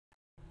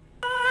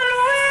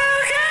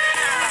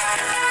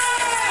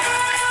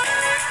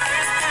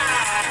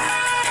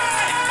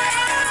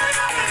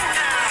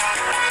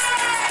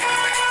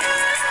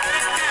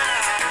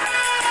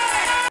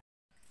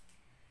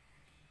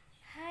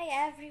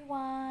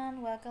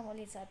everyone! Welcome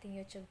ulit sa ating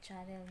YouTube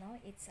channel, no?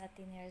 It's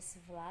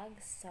Atiner's Vlog.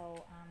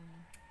 So,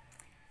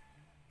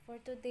 for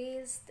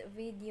today's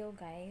video,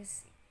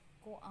 guys,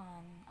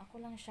 ako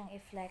lang siyang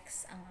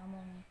i-flex ang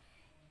among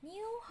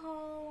new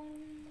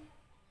home.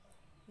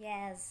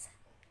 Yes.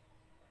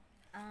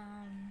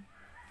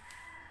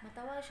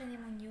 Matawag siya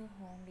nimong new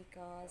home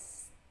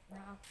because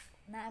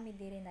naami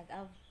diri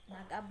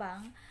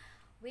nag-abang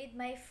with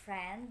my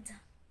friend.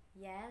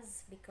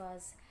 Yes,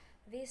 because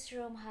this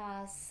room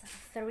has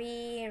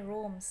 3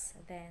 rooms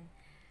then.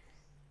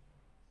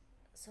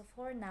 So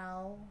for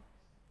now,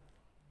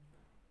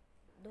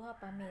 duha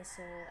pa mi.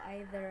 So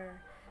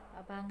either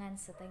abangan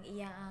sa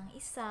tag-iya ang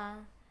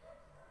isa.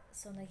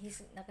 So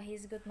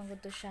nakahisgot man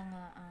gud to siya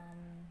nga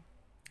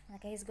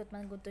nakahisgot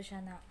man gud to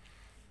siya na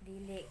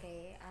dili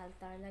kay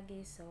altar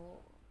lagi.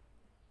 So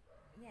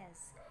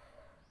yes.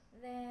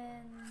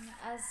 Then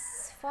as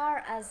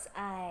far as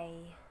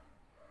I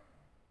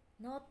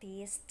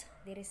noticed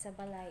diri sa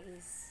balay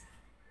is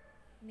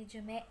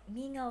medyo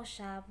mingaw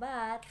siya,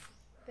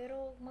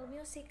 pero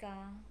mag-music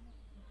ka,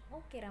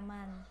 okay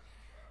raman.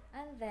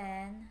 And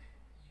then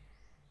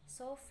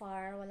so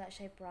far wala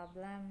siya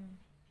problem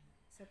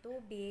sa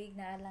tubig,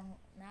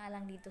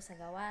 naalang dito sa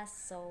gawas.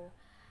 So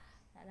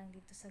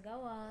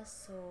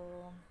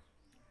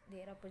di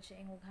ra pud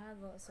siya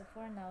ingog-hago. So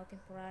for now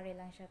temporary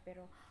lang siya,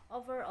 pero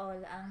overall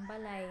ang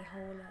balay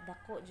whole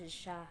dako jud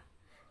siya.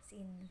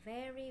 In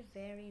very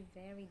very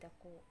very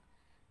dako.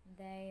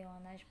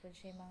 Dayon na po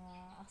siya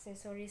mga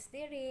accessories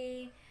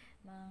diri,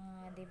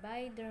 mga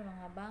divider,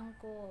 mga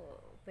bangko,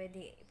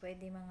 pwede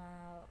mga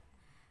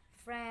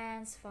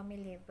friends,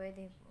 family,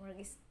 pwede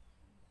is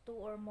 2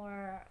 or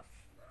more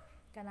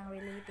kanang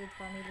related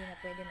family na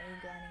pwede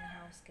maigo ani nga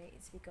house kay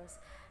it's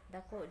because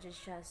dako jud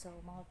siya.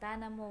 So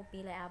mangutana mo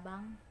pila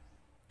abang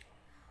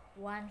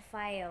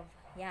 1.5.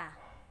 Yeah.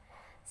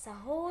 Sa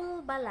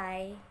whole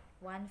balay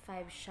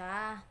 1.5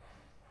 siya.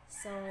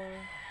 So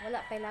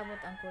wala pay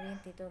labot ang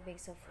kuryente, tubig.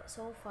 So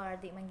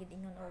far di man gid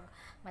ingon og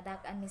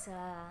madakan mi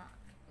sa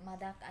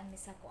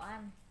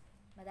kuan,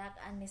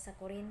 madakan mi sa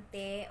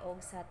kuryente og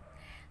sa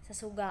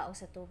suga og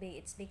sa tubig.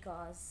 It's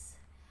because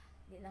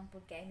di lang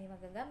pud kay ni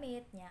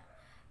magagamit nya,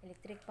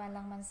 electric pan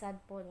lang man sad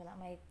pod, wala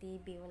may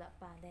TV, wala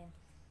pa din.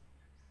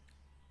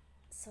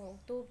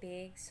 So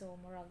tubig, so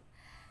murag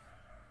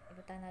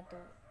ibutang na to,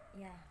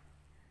 yeah,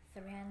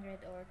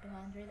 300 or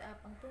 200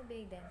 up ang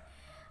tubig. Then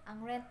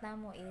ang rent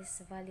namo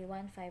is value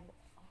 1.5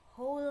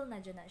 whole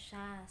na dyan na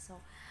siya. So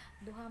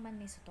duha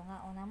man mi sa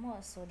tungaon namo.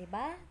 So di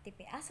ba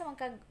tipi asa man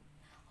kag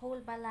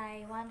whole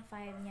balay 1.5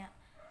 nya,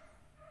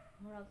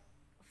 murag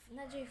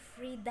na joy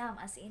freedom,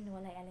 as in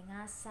walay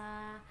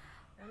alingasa,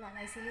 wala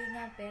na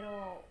silingan,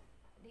 pero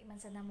di man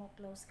sa namo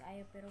close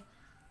kaayo. Pero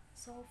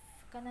so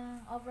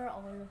kanang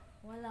overall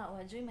wala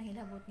joy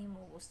mahilabot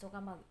nimo gusto ka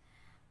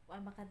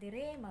baka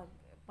dire mag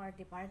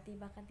party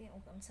baka di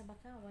unsa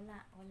baka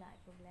wala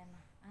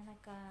problema. Ang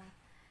nagka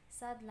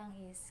sad lang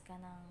is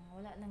kanang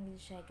wala lang gid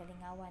siya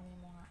kalingawan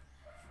nimo nga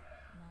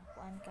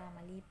kuan ka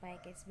malipay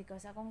kay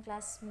because akong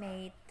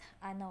classmate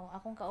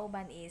akong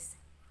kauban is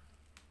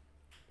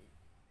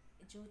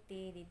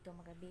duty dito,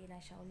 magabi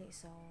lang siya uli.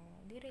 So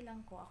diri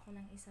lang ako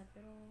lang isa,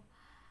 pero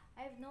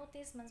I've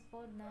noticed man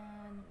pod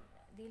na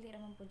dili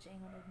ra man pod siya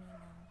ingon og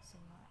minaw. So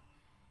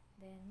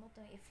then mo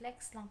to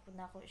i-flex lang pud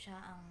nako siya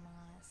ang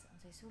mga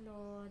unsay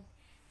sulod.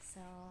 So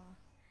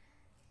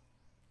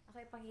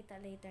ako ipakita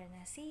later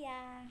na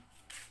siya.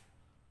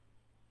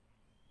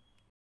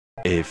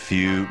 A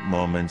few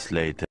moments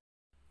later.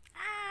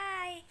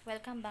 Hi!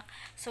 Welcome back.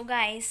 So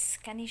guys,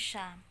 kani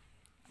siya.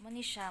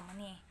 Muni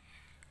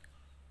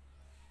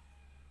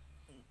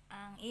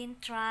ang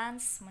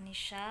entrance, muni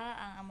siya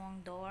ang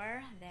among door.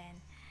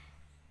 Then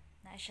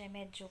na siya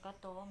medyo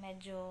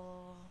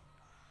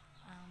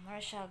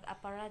marshag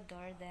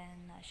aparador.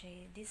 Then na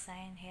siya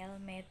design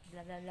helmet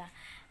bla bla bla.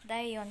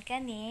 Dayon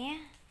kani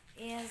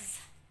is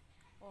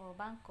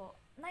bangko,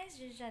 nice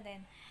jud siya.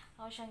 Then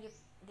ako siyang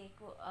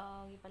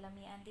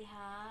gipalamian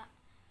diha,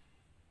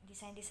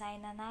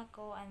 design na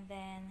nako. And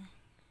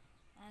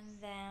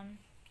then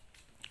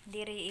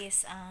diri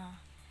is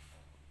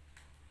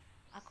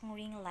akong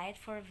ring light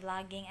for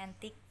vlogging and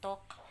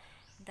TikTok.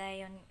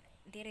 Dayon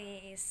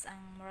diri is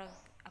ang murag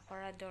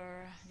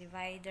aparador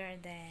divider.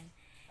 Then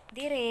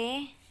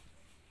diri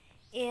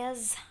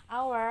is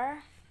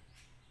our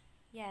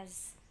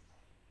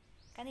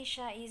kani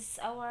siya is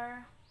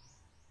our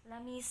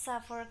lamisa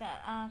for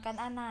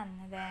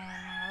kananan. Then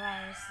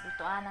rice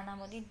dito ana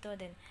namo dito.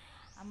 Then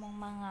among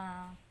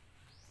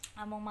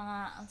mga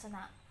unsa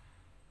na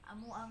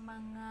amo ang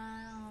mga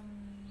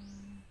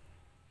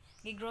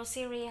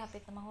grocery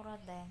hapit na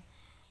mahurot. Then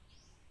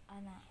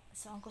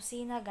so ang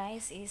kusina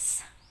guys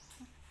is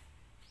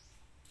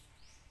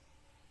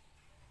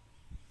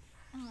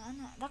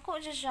dako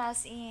jud siya,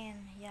 as in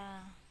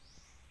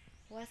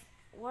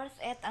worth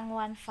it ang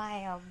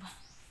 1.5.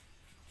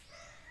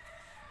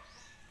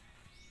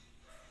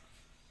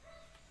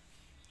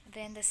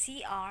 Then the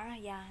CR,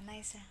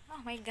 nice. Oh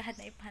my god,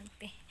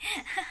 naipante.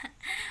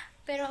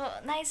 Pero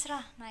nice.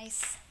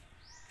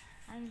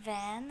 And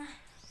then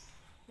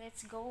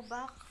Let's go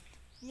back.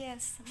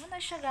 Yes,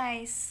 muna siya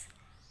guys.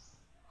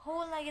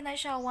 Whole na yun na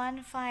siya,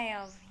 1.5.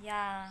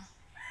 Yeah.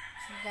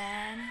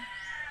 Then,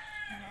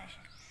 yun na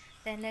siya.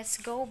 Then, let's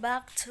go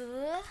back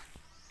to,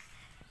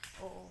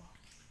 oo.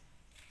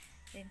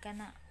 Then ka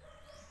na.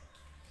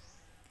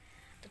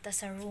 Ito ta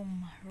sa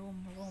room. Yun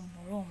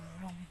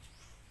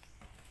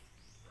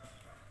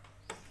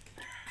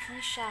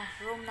siya,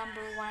 room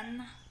number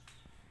 1.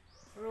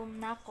 Room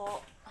na ko.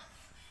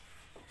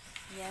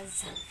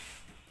 Yes.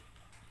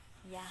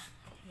 Yeah,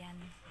 yan.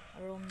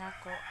 Room na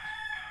ko.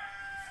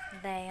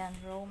 Then,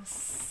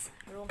 rooms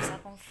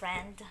akong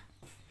friend.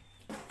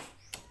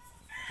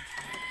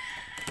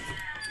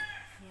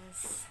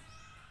 Yes.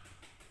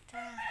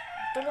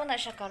 Tulo na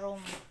siya ka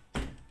room.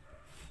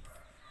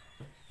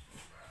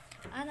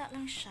 Anak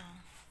lang siya.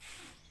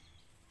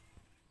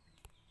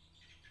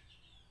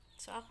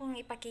 So, akong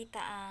ipakita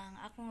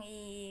akong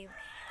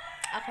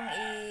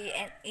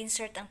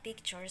i-insert ang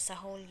picture sa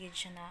whole yun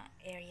siya na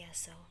area.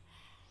 So,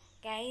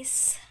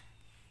 guys,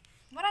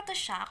 mura to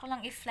siya. Ako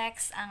lang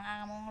i-flex ang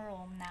among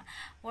room na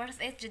worth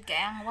it jud kay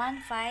ang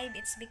 1.5.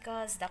 It's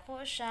because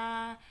dako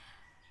siya.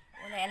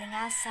 Wala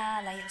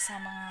alingasa, layo sa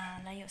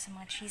mga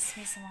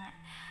chismis, sa mga,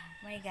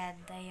 oh my god,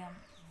 dayon.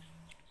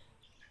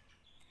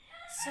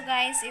 So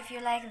guys, if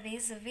you like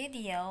this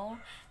video,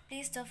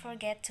 please don't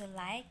forget to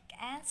like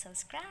and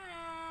subscribe.